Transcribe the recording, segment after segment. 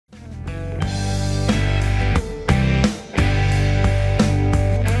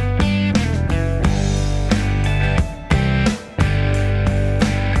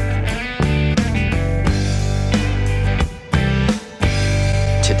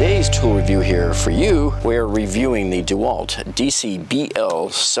today's tool review here for you, we're reviewing the Dewalt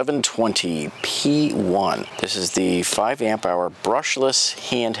DCBL720P1. This is the 5 amp hour brushless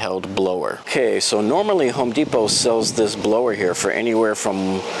handheld blower. Okay, so normally Home Depot sells this blower here for anywhere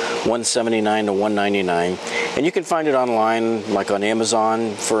from $179 to $199, and you can find it online, like on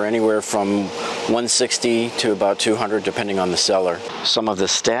Amazon, for anywhere from $160 to about $200, depending on the seller. Some of the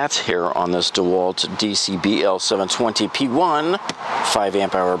stats here on this Dewalt DCBL720P1 5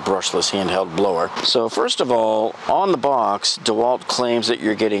 amp hour brushless handheld blower. So first of all, on the box, Dewalt claims that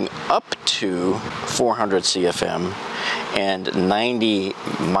you're getting up to 400 CFM and 90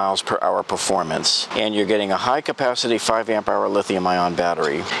 miles per hour performance, and you're getting a high capacity 5 amp hour lithium ion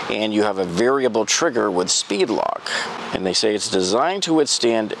battery, and you have a variable trigger with speed lock, and they say it's designed to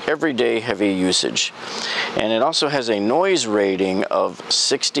withstand everyday heavy usage. And it also has a noise rating of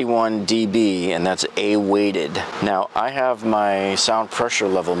 61 dB, and that's A weighted. Now I have my sound pressure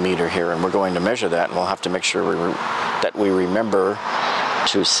level meter here, and we're going to measure that, and we'll have to make sure that we remember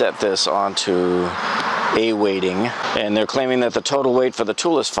to set this onto A weighting, and they're claiming that the total weight for the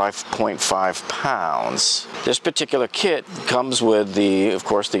tool is 5.5 pounds. This particular kit comes with of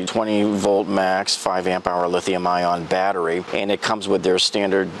course, the 20 volt max 5 amp hour lithium ion battery, and it comes with their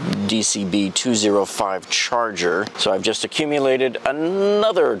standard DCB205 charger. So I've just accumulated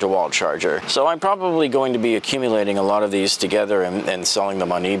another Dewalt charger. So I'm probably going to be accumulating a lot of these together and selling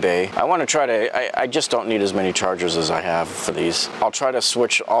them on eBay. I want to try to, I just don't need as many chargers as I have for these. I'll try to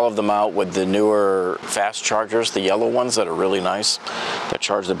switch all of them out with the newer fast chargers, the yellow ones that are really nice, that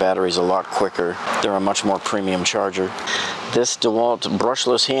charge the batteries a lot quicker. They're a much more premium charger. This Dewalt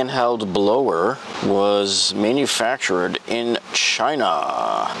brushless handheld blower was manufactured in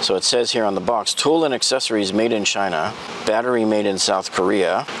China. So it says here on the box, tool and accessories made in China, battery made in South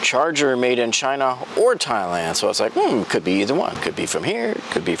Korea, charger made in China or Thailand. So it's like, could be either one. Could be from here,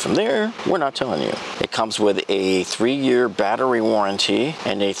 could be from there. We're not telling you. It comes with a 3-year battery warranty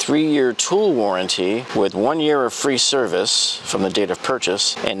and a 3-year tool warranty with 1 year of free service from the date of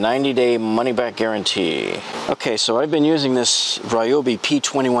purchase and 90-day money-back guarantee. Okay, so I've been using this Ryobi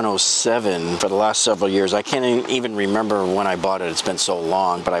P2107 for the last several years. I can't even remember when I bought it. It's been so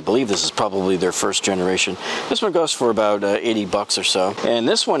long, but I believe this is probably their first generation. This one goes for about 80 bucks or so. And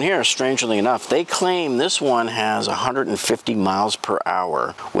this one here, strangely enough, they claim this one has 150 miles per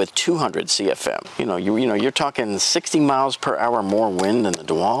hour with 200 CFM. You're talking 60 miles per hour more wind than the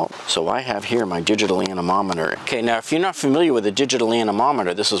Dewalt. So I have here my digital anemometer. Okay, now if you're not familiar with a digital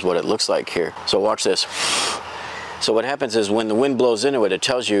anemometer, this is what it looks like here. So watch this. So what happens is when the wind blows into it, it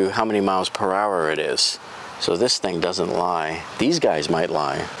tells you how many miles per hour it is. So this thing doesn't lie. These guys might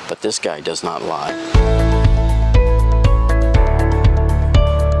lie, but this guy does not lie.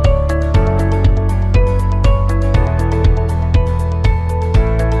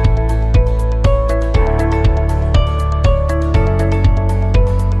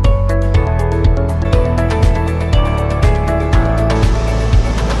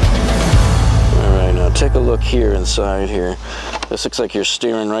 Take a look here inside here. This looks like you're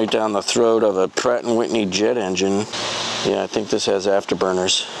steering right down the throat of a Pratt & Whitney jet engine. Yeah, I think this has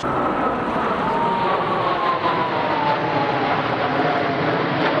afterburners.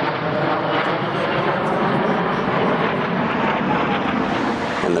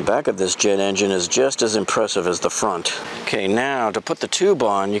 And the back of this jet engine is just as impressive as the front. Okay, now to put the tube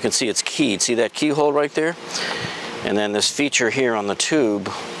on, you can see it's keyed. See that keyhole right there? And then this feature here on the tube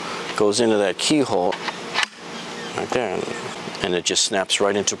goes into that keyhole right there, and it just snaps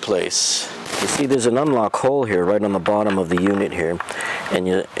right into place. You see there's an unlock hole here right on the bottom of the unit here, and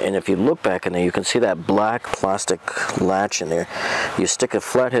if you look back in there, you can see that black plastic latch in there. You stick a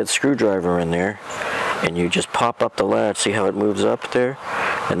flathead screwdriver in there and you just pop up the latch. See how it moves up there?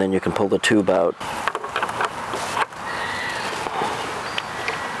 And then you can pull the tube out.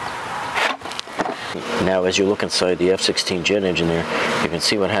 Now as you look inside the F-16 jet engine there, you can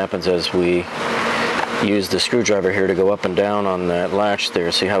see what happens as we use the screwdriver here to go up and down on that latch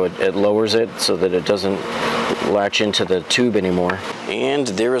there. See how it lowers it so that it doesn't latch into the tube anymore. And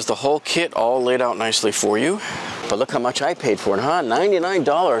there is the whole kit all laid out nicely for you. But look how much I paid for it, huh?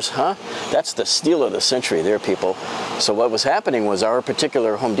 $99, huh? That's the steal of the century there, people. So what was happening was our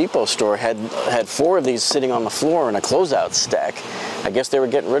particular Home Depot store had 4 of these sitting on the floor in a closeout stack. I guess they were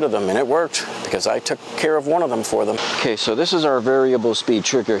getting rid of them, and it worked because I took care of one of them for them. Okay, so this is our variable speed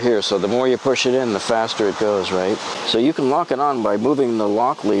trigger here. So the more you push it in, the faster it goes, right? So you can lock it on by moving the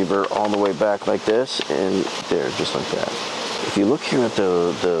lock lever all the way back like this, and there, just like that. If you look here at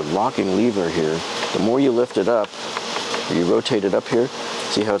the locking lever here, the more you lift it up, or you rotate it up here,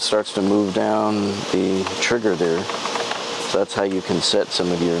 see how it starts to move down the trigger there. So that's how you can set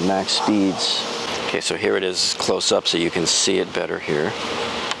some of your max speeds. Okay, so here it is close up so you can see it better here.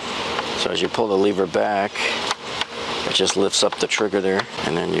 So as you pull the lever back, it just lifts up the trigger there,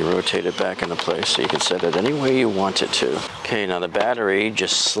 and then you rotate it back into place so you can set it any way you want it to. Okay, now the battery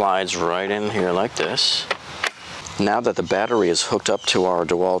just slides right in here like this. Now that the battery is hooked up to our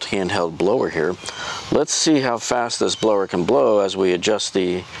Dewalt handheld blower here, let's see how fast this blower can blow as we adjust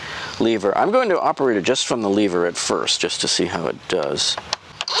the lever. I'm going to operate it just from the lever at first, just to see how it does.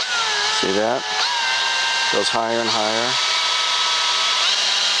 See that? Goes higher and higher.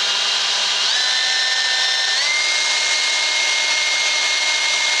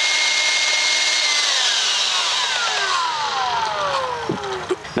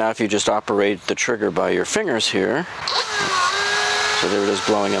 Now if you just operate the trigger by your fingers here, so there it is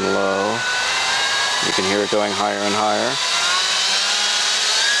blowing in low, you can hear it going higher and higher.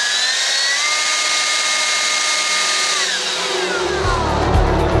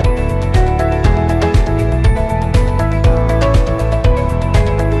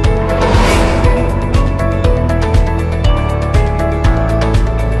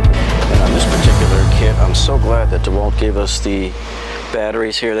 And on this particular kit, I'm so glad that Dewalt gave us the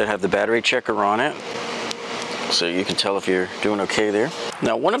batteries here that have the battery checker on it, so you can tell if you're doing okay there.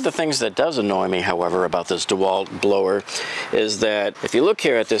 Now, one of the things that does annoy me, however, about this Dewalt blower is that if you look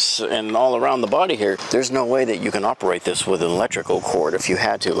here at this and all around the body here, there's no way that you can operate this with an electrical cord if you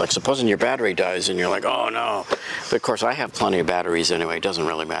had to. Like supposing your battery dies and you're like, oh no. But of course I have plenty of batteries anyway, it doesn't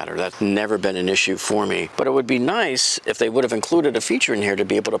really matter. That's never been an issue for me. But it would be nice if they would have included a feature in here to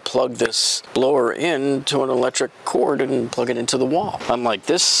be able to plug this blower into an electric cord and plug it into the wall. Unlike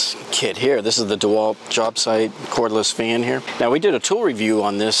this kit here, this is the Dewalt job site cordless fan here. Now we did a tool review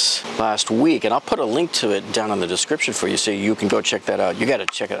on this last week, and I'll put a link to it down in the description for you so you can go check that out. You got to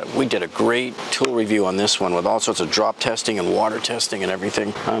check it out. We did a great tool review on this one with all sorts of drop testing and water testing and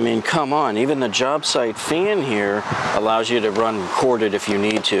everything. I mean, come on, even the job site fan here allows you to run corded if you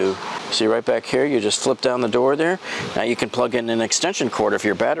need to. See right back here, you just flip down the door there. Now you can plug in an extension cord if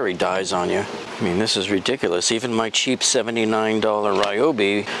your battery dies on you. I mean, this is ridiculous. Even my cheap $79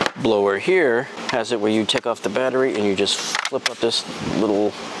 Ryobi blower here has it where you take off the battery and you just flip up this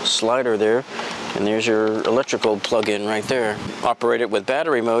little slider there, and there's your electrical plug-in right there. Operate it with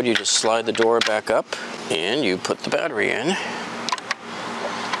battery mode, you just slide the door back up and you put the battery in.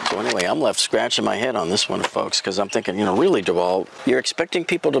 So anyway, I'm left scratching my head on this one, folks, because I'm thinking, you know, really, Dewalt, you're expecting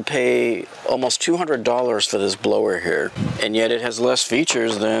people to pay almost $200 for this blower here, and yet it has less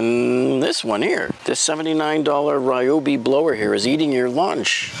features than this one here. This $79 Ryobi blower here is eating your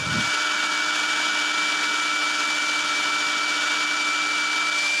lunch.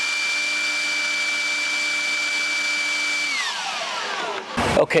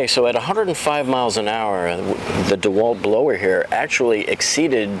 Okay, so at 105 miles an hour, the Dewalt blower here actually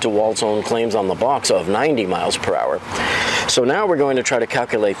exceeded Dewalt's own claims on the box of 90 miles per hour. So now we're going to try to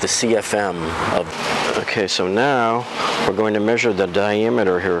calculate the CFM of... Okay, so now we're going to measure the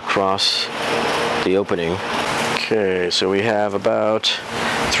diameter here across the opening. Okay, so we have about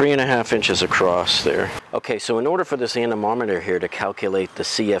 3.5 inches across there. Okay, so in order for this anemometer here to calculate the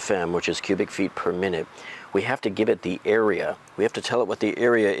CFM, which is cubic feet per minute, we have to give it the area. We have to tell it what the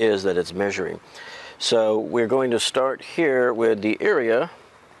area is that it's measuring. So we're going to start here with the area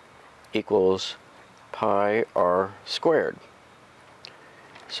equals pi r squared.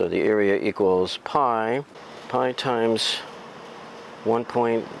 So the area equals pi times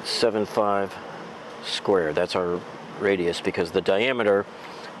 1.75 squared. That's our radius, because the diameter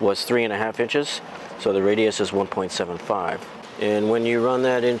was 3.5 inches, so the radius is 1.75. And when you run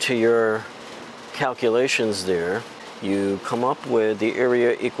that into your calculations there, you come up with the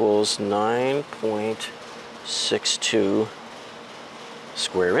area equals 9.62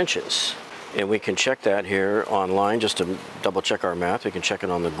 square inches. And we can check that here online just to double check our math. We can check it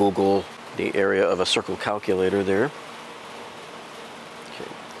on the Google, the area of a circle calculator there.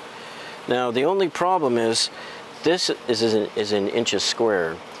 Okay. Now the only problem is this is in inches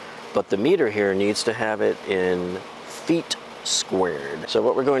squared, but the meter here needs to have it in feet squared. So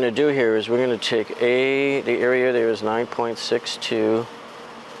what we're going to do here is we're going to take the area there is 9.62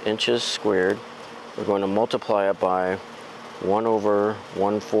 inches squared. We're going to multiply it by 1 over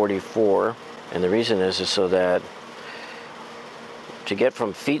 144, and the reason is so that to get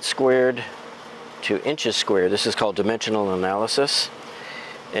from feet squared to inches squared, this is called dimensional analysis,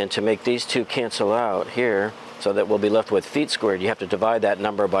 and to make these two cancel out here so that we'll be left with feet squared, you have to divide that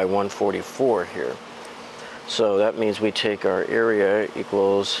number by 144 here. So that means we take our area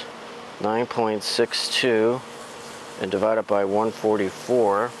equals 9.62 and divide it by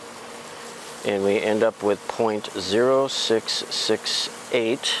 144. and we end up with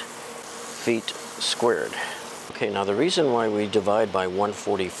 0.0668 feet squared. Okay, now the reason why we divide by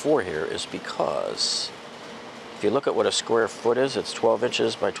 144 here is because if you look at what a square foot is, it's 12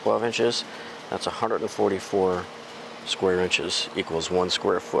 inches by 12 inches. That's 144 square inches equals 1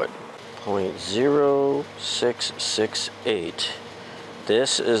 square foot. 0.0668.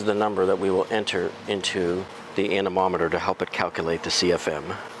 This is the number that we will enter into the anemometer to help it calculate the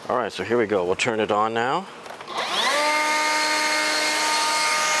CFM. All right, so here we go. We'll turn it on now.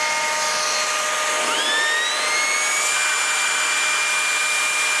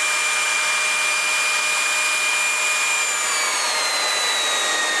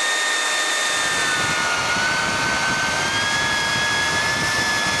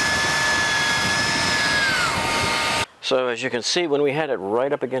 So as you can see, when we had it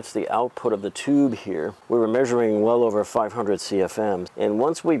right up against the output of the tube here, we were measuring well over 500 CFM. And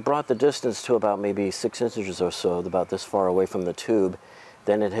once we brought the distance to about maybe 6 inches or so, about this far away from the tube,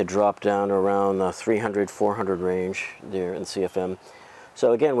 then it had dropped down around the 300, 400 range there in CFM.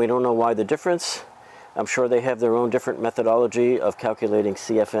 So again, we don't know why the difference. I'm sure they have their own different methodology of calculating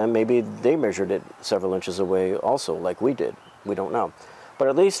CFM. Maybe they measured it several inches away also, like we did. We don't know. But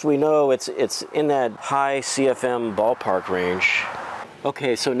at least we know it's in that high CFM ballpark range.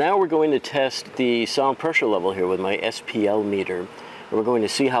 Okay, so now we're going to test the sound pressure level here with my SPL meter. And we're going to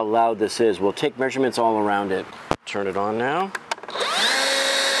see how loud this is. We'll take measurements all around it. Turn it on now. And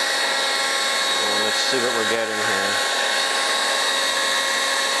let's see what we're getting here.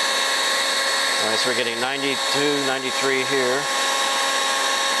 All right, so we're getting 92, 93 here.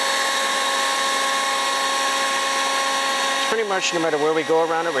 Pretty much no matter where we go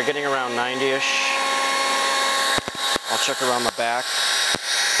around it, we're getting around 90-ish. I'll check around the back.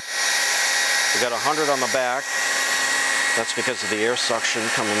 We got 100 on the back. That's because of the air suction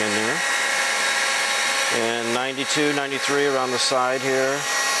coming in there. And 92, 93 around the side here.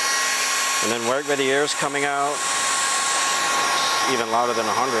 And then right where the air's coming out, even louder than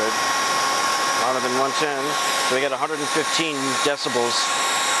 100. Louder than 110. So we got 115 decibels,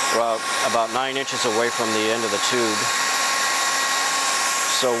 about 9 inches away from the end of the tube.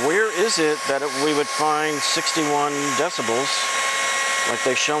 So where is it that we would find 61 decibels like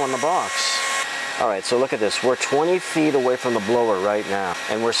they show on the box? All right, so look at this. We're 20 feet away from the blower right now,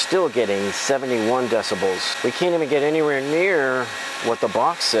 and we're still getting 71 decibels. We can't even get anywhere near what the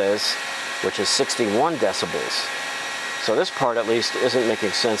box says, which is 61 decibels. So this part, at least, isn't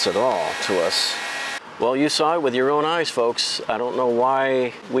making sense at all to us. Well, you saw it with your own eyes, folks. I don't know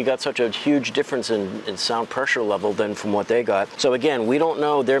why we got such a huge difference in sound pressure level than from what they got. So again, we don't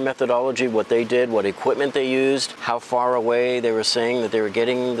know their methodology, what they did, what equipment they used, how far away they were saying that they were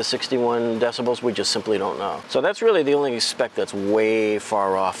getting the 61 decibels. We just simply don't know. So that's really the only spec that's way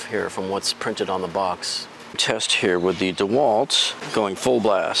far off here from what's printed on the box. Test here with the Dewalt going full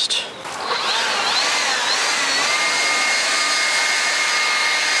blast.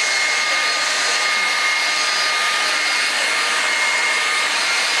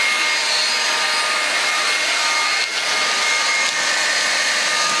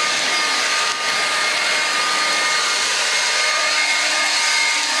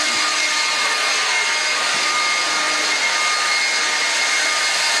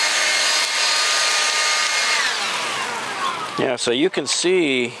 Yeah, so you can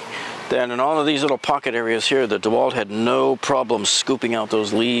see that in all of these little pocket areas here, the Dewalt had no problem scooping out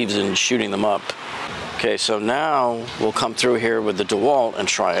those leaves and shooting them up. Okay, so now we'll come through here with the Dewalt and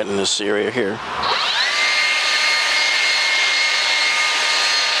try it in this area here.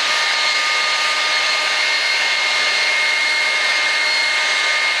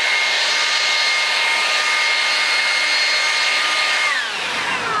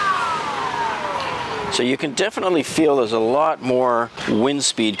 So you can definitely feel there's a lot more wind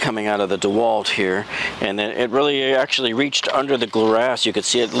speed coming out of the Dewalt here, and it really actually reached under the grass. You could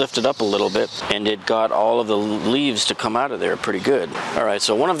see it lifted up a little bit, and it got all of the leaves to come out of there pretty good. All right,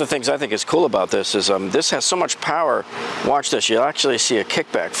 so one of the things I think is cool about this is this has so much power. Watch this, you'll actually see a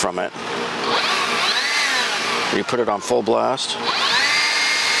kickback from it. You put it on full blast.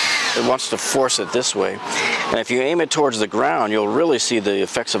 It wants to force it this way, and if you aim it towards the ground, you'll really see the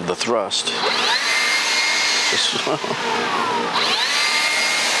effects of the thrust. Just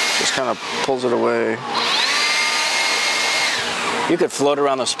kind of pulls it away. You could float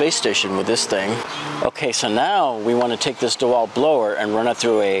around the space station with this thing. Okay, so now we want to take this Dewalt blower and run it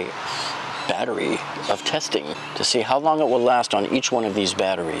through a battery of testing to see how long it will last on each one of these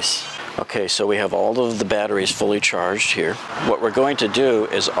batteries. Okay, so we have all of the batteries fully charged here. What we're going to do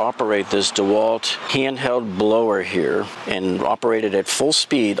is operate this Dewalt handheld blower here and operate it at full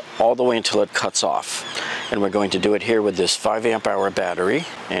speed all the way until it cuts off. And we're going to do it here with this 5 amp hour battery.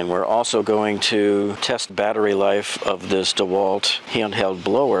 And we're also going to test battery life of this Dewalt handheld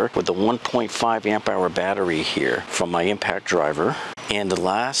blower with the 1.5 amp hour battery here from my impact driver. And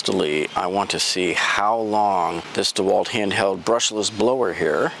lastly, I want to see how long this Dewalt handheld brushless blower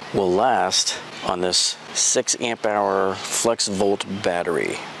here will last on this 6 amp hour flex volt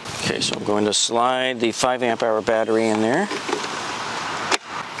battery. Okay, so I'm going to slide the 5 amp hour battery in there.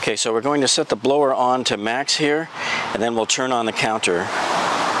 Okay, so we're going to set the blower on to max here, and then we'll turn on the counter.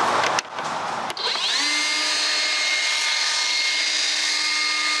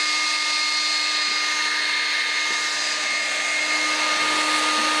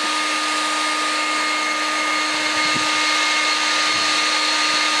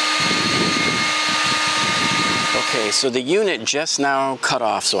 Okay, so the unit just now cut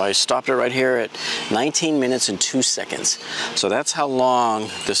off, so I stopped it right here at 19 minutes and 2 seconds. So that's how long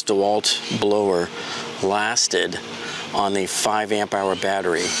this Dewalt blower lasted on the 5 amp hour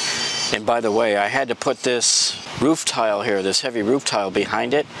battery. And by the way, I had to put this roof tile here, this heavy roof tile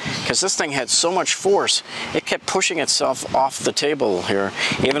behind it, because this thing had so much force, it kept pushing itself off the table here.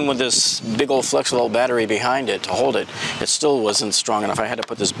 Even with this big old flexible battery behind it to hold it, it still wasn't strong enough. I had to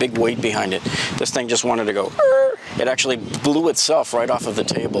put this big weight behind it. This thing just wanted to go, it actually blew itself right off of the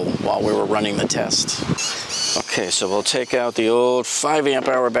table while we were running the test. Okay, so we'll take out the old 5 amp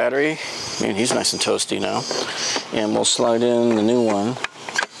hour battery. Man, he's nice and toasty now. And we'll slide in the new one,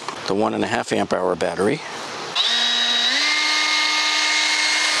 the 1.5 amp hour battery.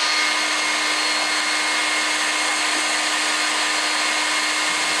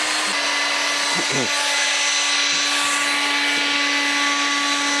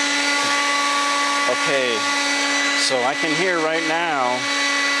 Okay, so I can hear right now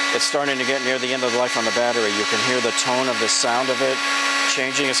it's starting to get near the end of the life on the battery. You can hear the tone of the sound of it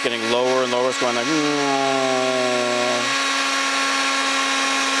changing. It's getting lower and lower. It's going like,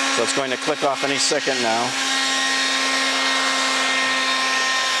 so it's going to click off any second now.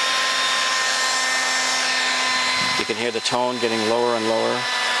 You can hear the tone getting lower and lower.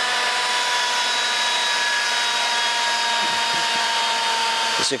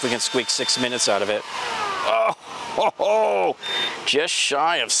 Let's see if we can squeak 6 minutes out of it. Oh, just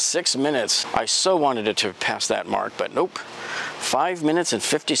shy of 6 minutes. I so wanted it to pass that mark, but nope. 5 minutes and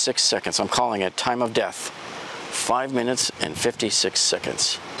 56 seconds. I'm calling it time of death. 5 minutes and 56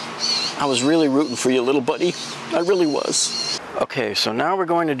 seconds. I was really rooting for you, little buddy. I really was. Okay, so now we're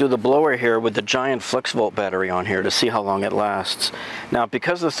going to do the blower here with the giant flex volt battery on here to see how long it lasts. Now,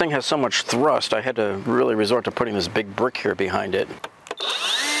 because this thing has so much thrust, I had to really resort to putting this big brick here behind it.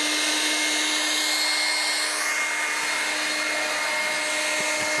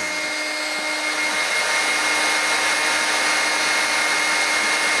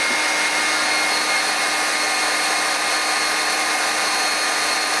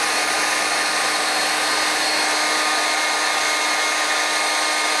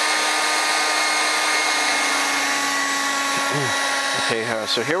 Okay,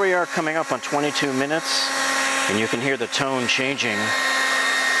 so here we are coming up on 22 minutes, and you can hear the tone changing.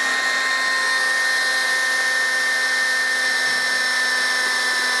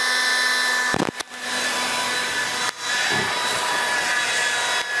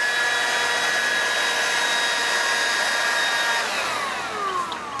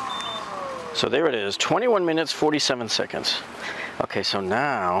 So there it is, 21 minutes, 47 seconds. Okay, so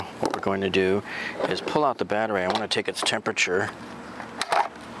now what we're going to do is pull out the battery. I want to take its temperature.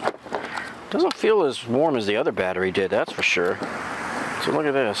 Doesn't feel as warm as the other battery did, that's for sure. So look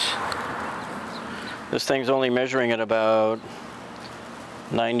at this. This thing's only measuring at about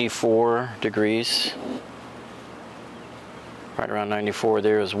 94 degrees. Right around 94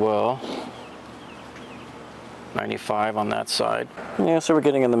 there as well. 95 on that side. Yeah, so we're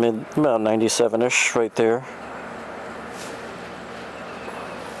getting in the mid, about 97-ish right there.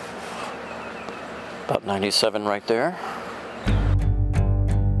 About 97 right there.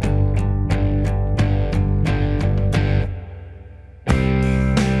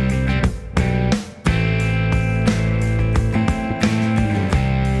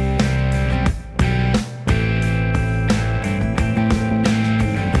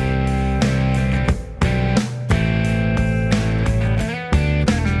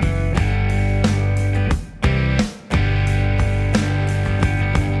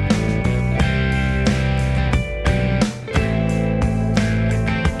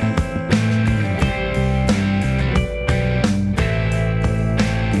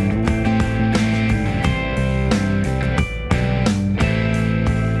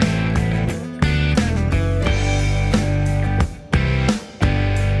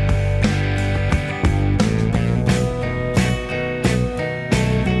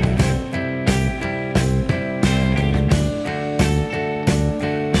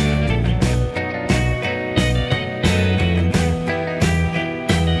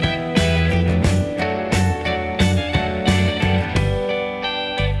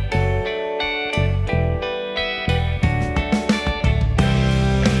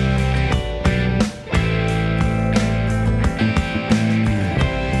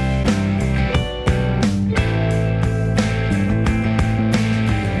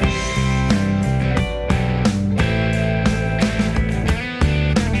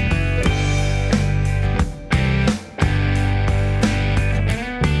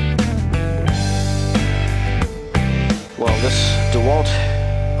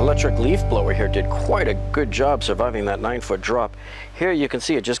 electric leaf blower here did quite a good job surviving that 9-foot drop. Here you can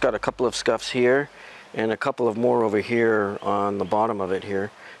see it just got a couple of scuffs here and a couple of more over here on the bottom of it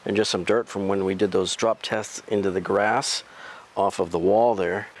here, and just some dirt from when we did those drop tests into the grass off of the wall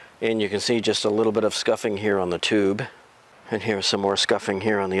there. And you can see just a little bit of scuffing here on the tube. And here's some more scuffing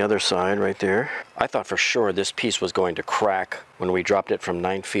here on the other side right there. I thought for sure this piece was going to crack when we dropped it from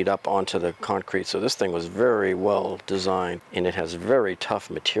 9 feet up onto the concrete. So this thing was very well designed, and it has very tough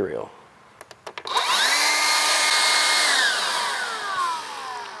material.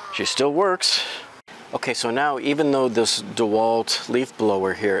 She still works. Okay, so now even though this Dewalt leaf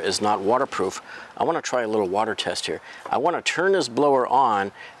blower here is not waterproof, I want to try a little water test here. I want to turn this blower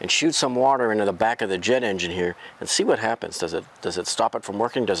on and shoot some water into the back of the jet engine here and see what happens. Does it stop it from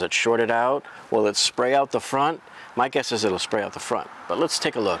working? Does it short it out? Will it spray out the front? My guess is it'll spray out the front, but let's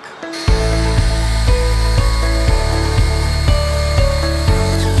take a look.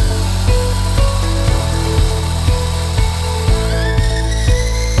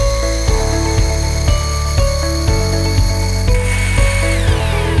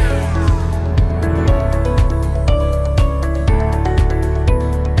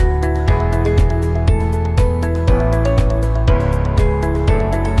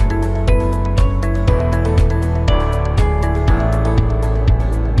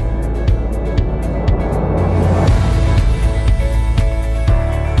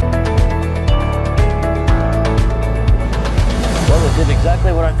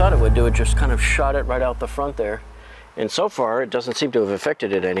 Exactly what I thought it would do. It just kind of shot it right out the front there. And so far, it doesn't seem to have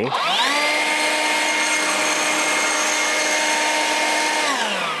affected it any.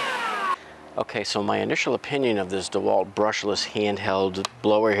 Okay, so my initial opinion of this Dewalt brushless handheld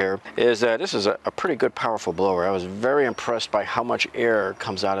blower here is that this is a pretty good, powerful blower. I was very impressed by how much air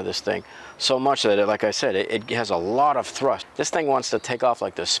comes out of this thing. So much that, like I said, it has a lot of thrust. This thing wants to take off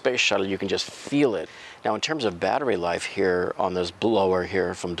like the space shuttle. You can just feel it. Now, in terms of battery life here on this blower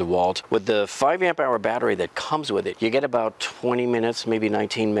here from Dewalt, with the 5 amp hour battery that comes with it, you get about 20 minutes, maybe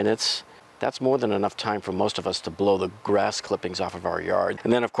 19 minutes. That's more than enough time for most of us to blow the grass clippings off of our yard.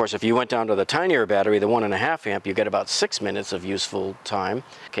 And then, of course, if you went down to the tinier battery, the 1.5 amp, you get about 6 minutes of useful time.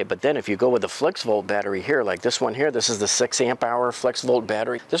 Okay, but then if you go with the flex volt battery here, like this one here, this is the 6 amp hour flex volt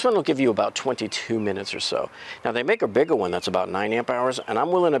battery. This one will give you about 22 minutes or so. Now, they make a bigger one that's about 9 amp hours, and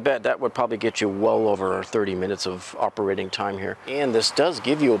I'm willing to bet that would probably get you well over 30 minutes of operating time here. And this does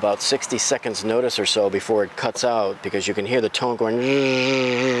give you about 60 seconds notice or so before it cuts out, because you can hear the tone going.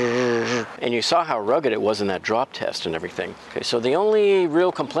 And you saw how rugged it was in that drop test and everything. Okay, so the only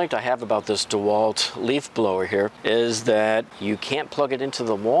real complaint I have about this Dewalt leaf blower here is that you can't plug it into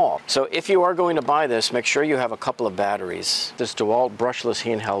the wall. So if you are going to buy this, make sure you have a couple of batteries. This Dewalt brushless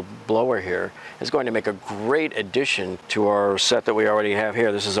handheld blower here is going to make a great addition to our set that we already have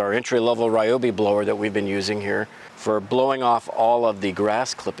here. This is our entry-level Ryobi blower that we've been using here for blowing off all of the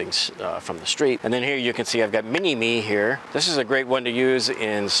grass clippings from the street. And then here you can see I've got Mini-Me here. This is a great one to use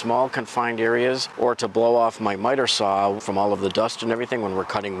in small confined areas or to blow off my miter saw from all of the dust and everything when we're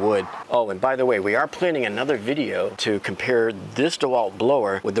cutting wood. Oh, and by the way, we are planning another video to compare this Dewalt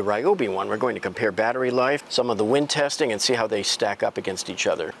blower with the Ryobi one. We're going to compare battery life, some of the wind testing, and see how they stack up against each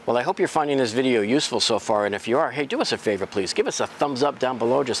other. Well, I hope you're finding this video useful so far, and if you are, hey, do us a favor, please. Give us a thumbs up down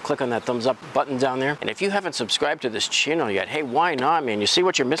below. Just click on that thumbs up button down there. And if you haven't subscribed to this channel yet, hey, why not, man? You see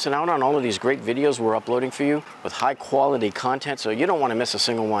what you're missing out on? All of these great videos we're uploading for you with high quality content, so you don't want to miss a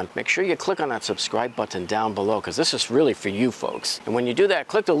single one. Make sure you click on that subscribe button down below, because this is really for you folks. And when you do that,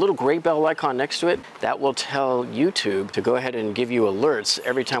 click the little gray bell icon next to it. That will tell YouTube to go ahead and give you alerts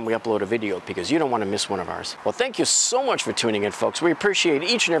every time we upload a video, because you don't want to miss one of ours. Well, thank you so much for tuning in, folks. We appreciate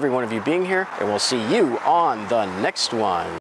each and every one of you being here, and we'll see you on the next one.